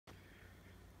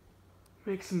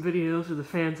make some videos with the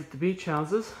fans at the beach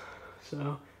houses.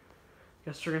 So,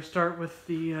 guess we're gonna start with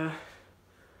the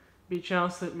beach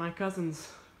house that my cousins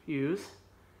use.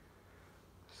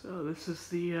 So this is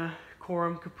the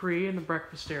Quorum Capri in the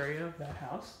breakfast area of that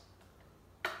house.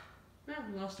 Yeah,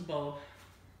 we lost a bulb.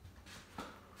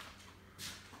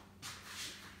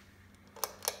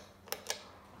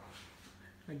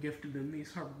 I gifted them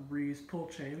these Harbor Breeze pull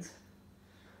chains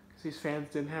because these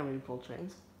fans didn't have any pull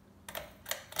chains.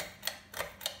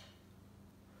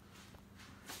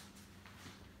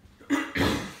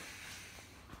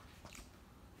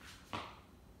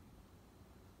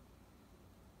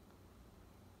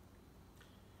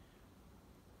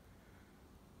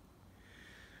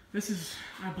 This is,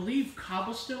 I believe,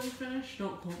 cobblestone finish.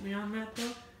 Don't quote me on that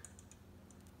though.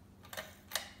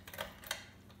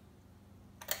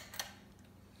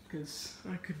 Because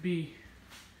I could be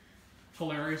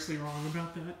hilariously wrong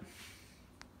about that.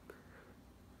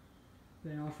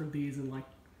 They offered these in like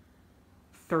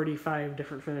 35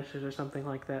 different finishes or something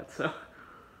like that, so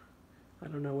I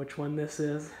don't know which one this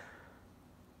is.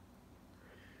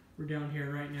 We're down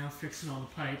here right now fixing all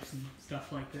the pipes and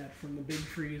stuff like that from the big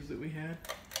freeze that we had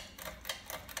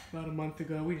about a month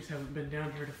ago. We just haven't been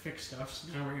down here to fix stuff,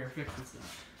 so now we're here fixing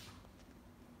stuff.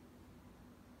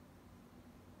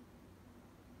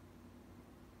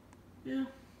 Yeah,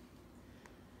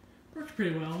 works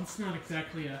pretty well. It's not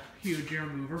exactly a huge air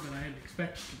mover, but I didn't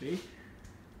expect it to be.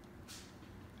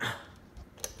 You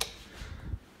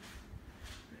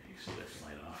see this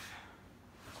light off.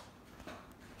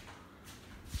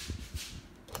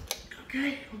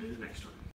 Okay, I'll do the next one.